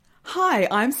Hi,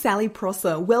 I'm Sally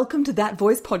Prosser. Welcome to That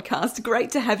Voice podcast.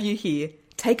 Great to have you here.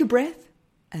 Take a breath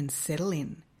and settle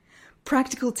in.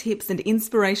 Practical tips and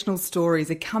inspirational stories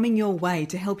are coming your way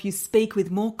to help you speak with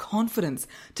more confidence,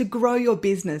 to grow your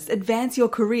business, advance your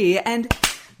career, and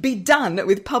be done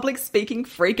with public speaking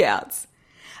freakouts.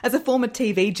 As a former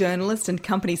TV journalist and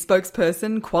company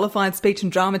spokesperson, qualified speech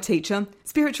and drama teacher,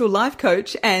 spiritual life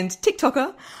coach, and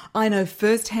TikToker, I know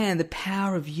firsthand the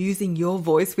power of using your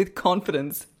voice with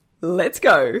confidence. Let's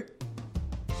go.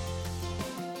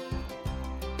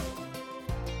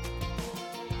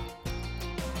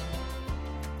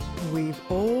 We've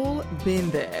all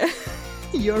been there.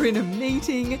 You're in a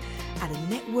meeting, at a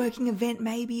networking event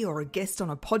maybe, or a guest on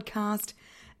a podcast,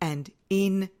 and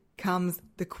in comes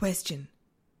the question.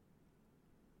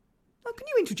 Oh, can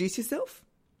you introduce yourself?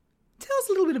 Tell us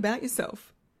a little bit about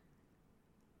yourself.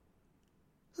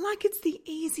 Like it's the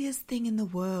easiest thing in the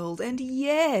world, and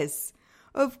yes,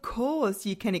 of course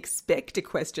you can expect a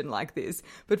question like this,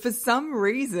 but for some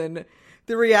reason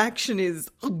the reaction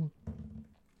is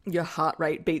your heart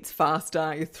rate beats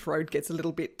faster, your throat gets a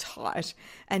little bit tight,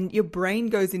 and your brain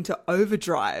goes into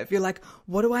overdrive. You're like,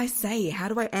 what do I say? How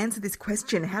do I answer this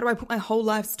question? How do I put my whole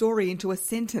life story into a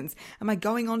sentence? Am I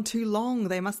going on too long?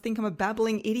 They must think I'm a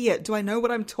babbling idiot. Do I know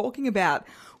what I'm talking about?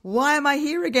 Why am I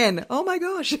here again? Oh my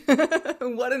gosh,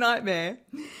 what a nightmare.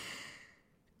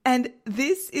 And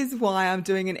this is why I'm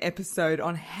doing an episode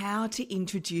on how to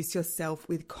introduce yourself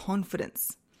with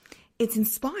confidence. It's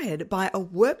inspired by a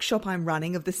workshop I'm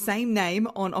running of the same name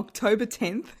on October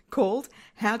 10th called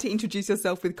How to Introduce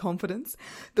Yourself with Confidence.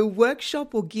 The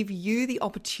workshop will give you the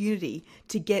opportunity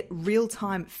to get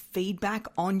real-time feedback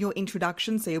on your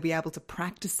introduction so you'll be able to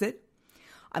practice it.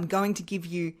 I'm going to give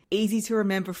you easy to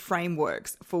remember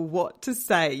frameworks for what to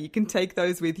say. You can take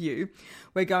those with you.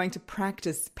 We're going to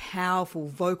practice powerful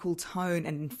vocal tone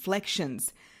and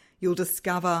inflections. You'll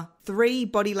discover 3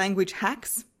 body language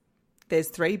hacks. There's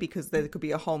 3 because there could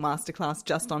be a whole masterclass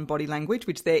just on body language,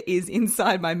 which there is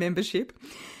inside my membership.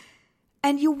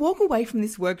 And you'll walk away from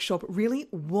this workshop really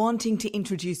wanting to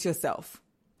introduce yourself.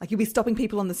 Like you'll be stopping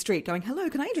people on the street going, hello,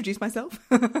 can I introduce myself?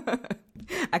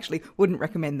 Actually, wouldn't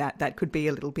recommend that. That could be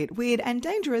a little bit weird and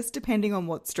dangerous depending on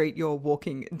what street you're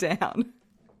walking down.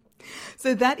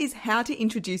 So that is how to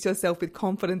introduce yourself with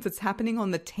confidence. It's happening on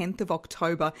the 10th of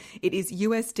October. It is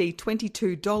USD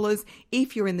 $22.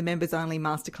 If you're in the members only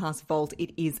masterclass vault,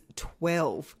 it is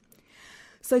 $12.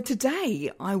 So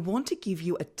today I want to give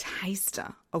you a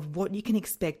taster of what you can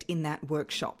expect in that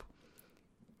workshop,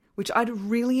 which I'd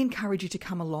really encourage you to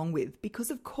come along with because,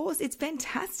 of course, it's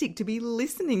fantastic to be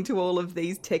listening to all of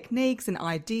these techniques and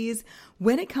ideas.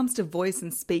 When it comes to voice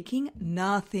and speaking,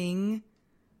 nothing,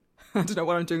 I don't know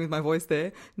what I'm doing with my voice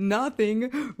there,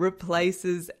 nothing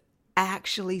replaces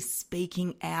actually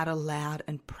speaking out aloud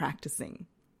and practicing.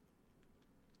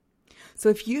 So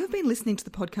if you have been listening to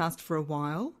the podcast for a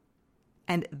while,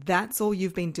 and that's all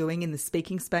you've been doing in the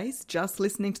speaking space, just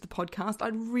listening to the podcast,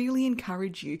 I'd really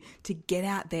encourage you to get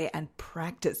out there and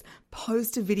practice.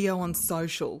 Post a video on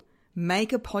social,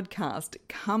 make a podcast,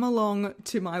 come along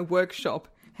to my workshop,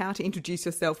 How to Introduce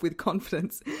Yourself with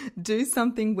Confidence. Do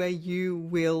something where you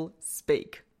will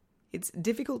speak. It's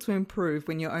difficult to improve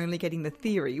when you're only getting the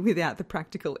theory without the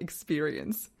practical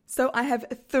experience. So I have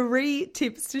 3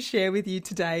 tips to share with you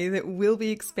today that will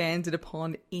be expanded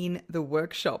upon in the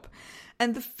workshop.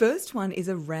 And the first one is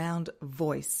around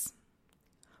voice.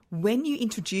 When you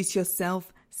introduce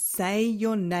yourself, say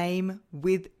your name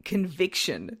with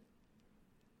conviction.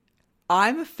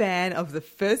 I'm a fan of the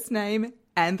first name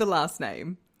and the last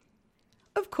name.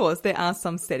 Of course, there are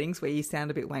some settings where you sound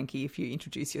a bit wanky if you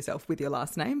introduce yourself with your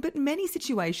last name, but many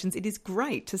situations it is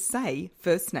great to say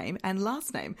first name and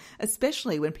last name,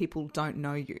 especially when people don't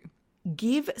know you.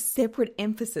 Give separate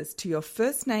emphasis to your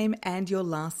first name and your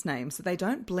last name so they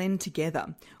don't blend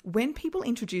together. When people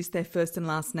introduce their first and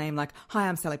last name like, hi,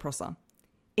 I'm Sally Prosser,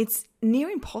 it's near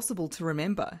impossible to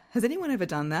remember. Has anyone ever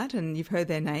done that and you've heard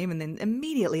their name and then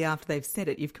immediately after they've said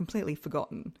it, you've completely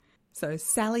forgotten? So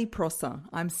Sally Prosser,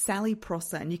 I'm Sally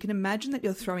Prosser, and you can imagine that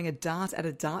you're throwing a dart at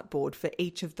a dartboard for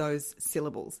each of those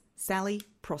syllables. Sally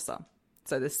Prosser.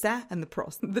 So the sa and the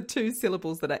pros, the 2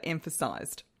 syllables that are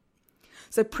emphasized.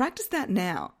 So practice that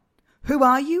now. Who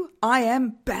are you? I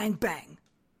am bang bang.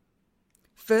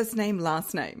 First name,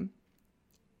 last name.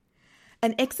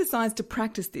 An exercise to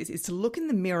practice this is to look in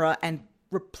the mirror and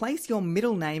replace your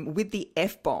middle name with the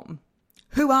F-bomb.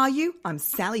 Who are you? I'm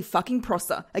Sally fucking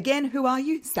Prosser. Again, who are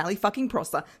you? Sally fucking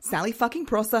Prosser. Sally fucking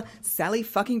Prosser. Sally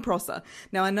fucking Prosser.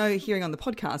 Now, I know hearing on the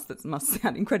podcast that must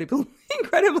sound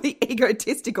incredibly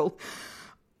egotistical.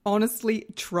 Honestly,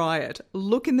 try it.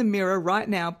 Look in the mirror right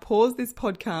now, pause this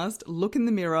podcast, look in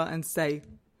the mirror and say,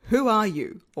 who are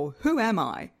you? Or who am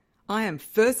I? I am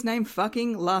first name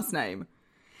fucking last name.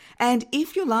 And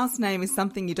if your last name is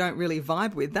something you don't really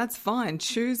vibe with, that's fine.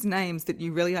 Choose names that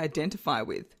you really identify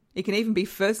with. It can even be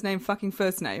first name fucking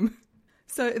first name.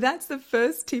 So that's the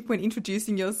first tip when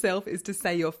introducing yourself, is to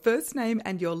say your first name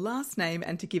and your last name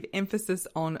and to give emphasis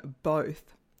on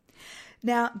both.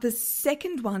 Now, the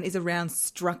second one is around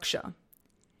structure.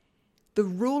 The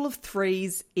rule of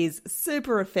threes is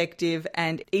super effective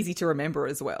and easy to remember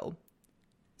as well.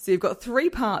 So you've got 3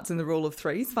 parts in the rule of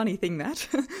threes. Funny thing that.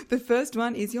 The first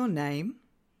one is your name.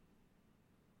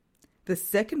 The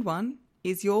second one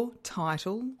is your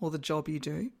title or the job you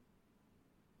do.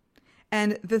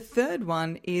 And the third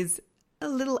one is a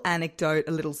little anecdote,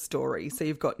 a little story. So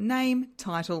you've got name,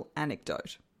 title,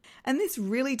 anecdote. And this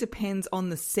really depends on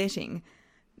the setting.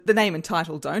 The name and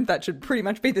title don't. That should pretty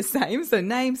much be the same. So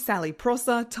name, Sally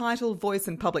Prosser, title, voice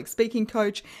and public speaking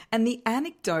coach. And the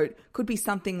anecdote could be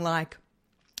something like,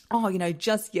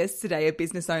 just yesterday a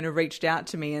business owner reached out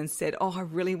to me and said, I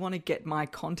really want to get my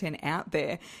content out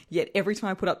there. Yet every time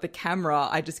I put up the camera,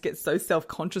 I just get so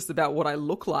self-conscious about what I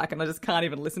look like and I just can't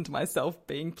even listen to myself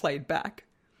being played back.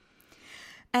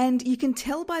 And you can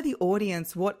tell by the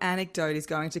audience what anecdote is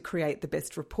going to create the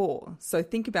best rapport. So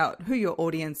think about who your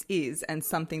audience is and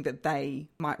something that they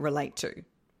might relate to.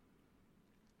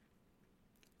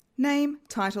 Name,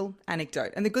 title,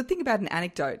 anecdote. And the good thing about an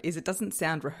anecdote is it doesn't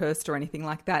sound rehearsed or anything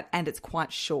like that, and it's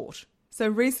quite short. So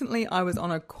recently I was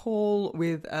on a call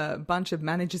with a bunch of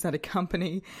managers at a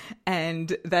company,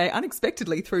 and they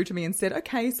unexpectedly threw to me and said,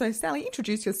 okay, so Sally,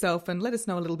 introduce yourself and let us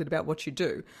know a little bit about what you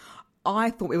do.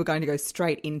 I thought we were going to go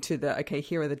straight into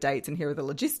here are the dates and here are the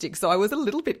logistics. So I was a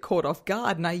little bit caught off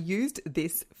guard and I used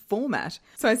this format.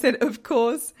 So I said, of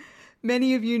course,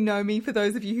 many of you know me. For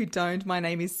those of you who don't, my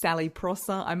name is Sally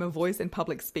Prosser. I'm a voice and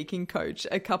public speaking coach.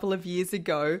 A couple of years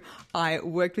ago, I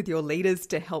worked with your leaders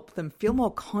to help them feel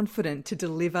more confident to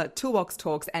deliver toolbox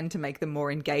talks and to make them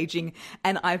more engaging.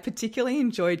 And I particularly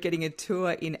enjoyed getting a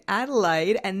tour in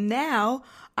Adelaide. And now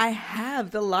I have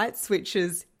the light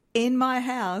switches in my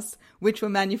house, which were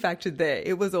manufactured there.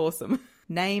 It was awesome.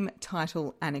 Name,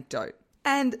 title, anecdote.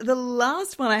 And the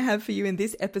last one I have for you in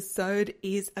this episode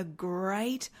is a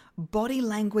great body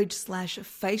language /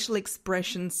 facial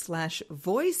expression /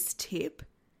 voice tip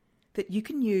that you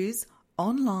can use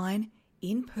online,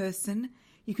 in person.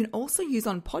 You can also use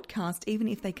on podcast, even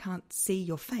if they can't see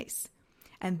your face.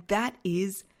 And that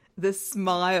is the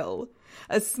smile.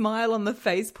 A smile on the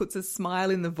face puts a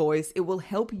smile in the voice. It will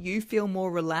help you feel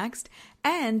more relaxed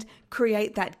and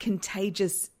create that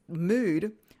contagious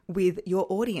mood with your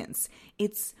audience.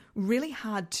 It's really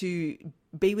hard to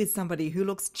be with somebody who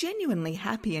looks genuinely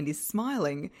happy and is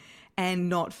smiling and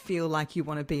not feel like you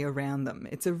want to be around them.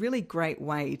 It's a really great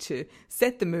way to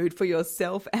set the mood for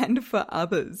yourself and for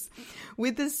others.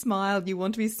 With the smile, you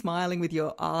want to be smiling with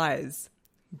your eyes.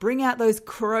 Bring out those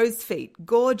crow's feet.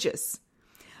 Gorgeous.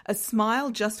 A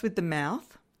smile just with the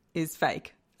mouth is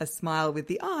fake. A smile with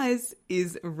the eyes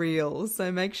is real.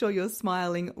 So make sure you're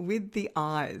smiling with the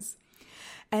eyes.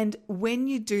 And when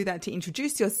you do that to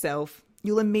introduce yourself,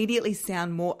 you'll immediately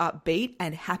sound more upbeat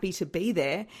and happy to be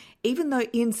there, even though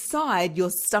inside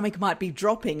your stomach might be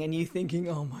dropping and you thinking,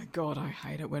 oh my God, I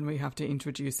hate it when we have to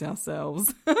introduce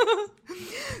ourselves.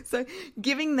 So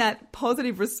giving that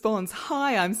positive response,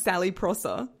 hi, I'm Sally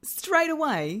Prosser, straight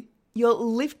away, you're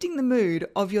lifting the mood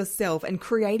of yourself and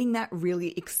creating that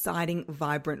really exciting,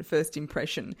 vibrant first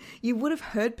impression. You would have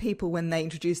heard people when they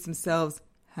introduce themselves,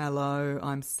 hello,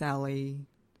 I'm Sally.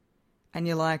 And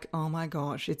you're like, oh my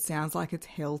gosh, it sounds like it's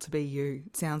hell to be you.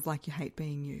 It sounds like you hate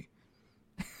being you.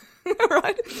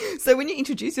 Right? So when you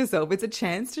introduce yourself, it's a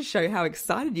chance to show how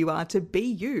excited you are to be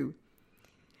you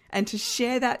and to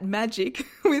share that magic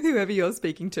with whoever you're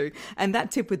speaking to. And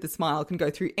that tip with the smile can go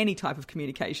through any type of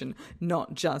communication,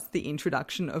 not just the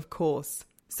introduction, of course.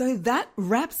 So that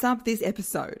wraps up this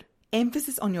episode.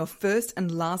 Emphasis on your first and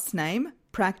last name.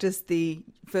 Practice the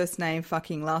first name,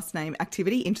 fucking last name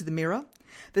activity into the mirror.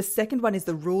 The second one is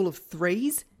the rule of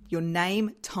threes, your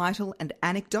name, title, and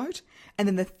anecdote. And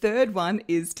then the third one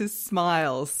is to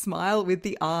smile. Smile with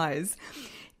the eyes.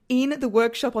 in the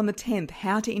workshop on the 10th,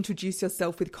 How to Introduce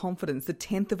Yourself with Confidence, the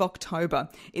 10th of October.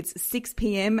 It's 6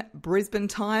 p.m. Brisbane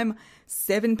time,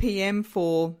 7 p.m.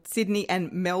 for Sydney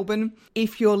and Melbourne.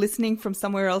 If you're listening from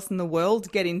somewhere else in the world,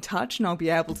 get in touch and I'll be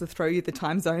able to throw you the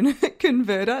time zone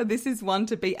converter. This is one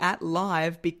to be at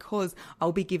live because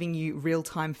I'll be giving you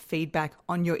real-time feedback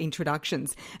on your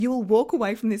introductions. You'll walk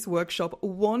away from this workshop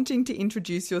wanting to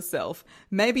introduce yourself,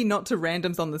 maybe not to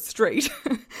randoms on the street,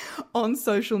 on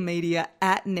social media,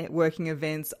 at networking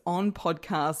events, on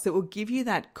podcasts that will give you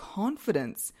that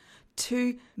confidence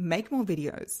to make more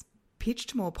videos, pitch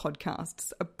to more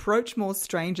podcasts, approach more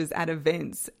strangers at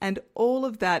events, and all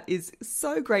of that is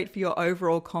so great for your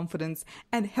overall confidence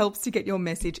and helps to get your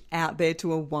message out there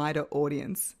to a wider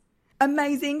audience.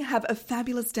 Amazing. Have a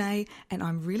fabulous day, and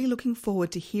I'm really looking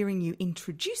forward to hearing you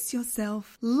introduce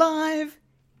yourself live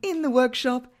in the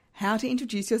workshop, How to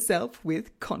Introduce Yourself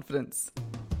with Confidence.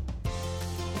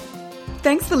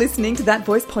 Thanks for listening to That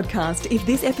Voice podcast. If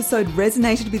this episode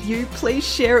resonated with you, please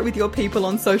share it with your people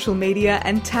on social media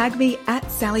and tag me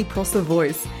at Sally Prosser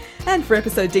Voice. And for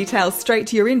episode details straight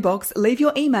to your inbox, leave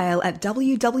your email at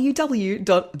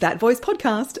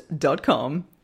www.thatvoicepodcast.com.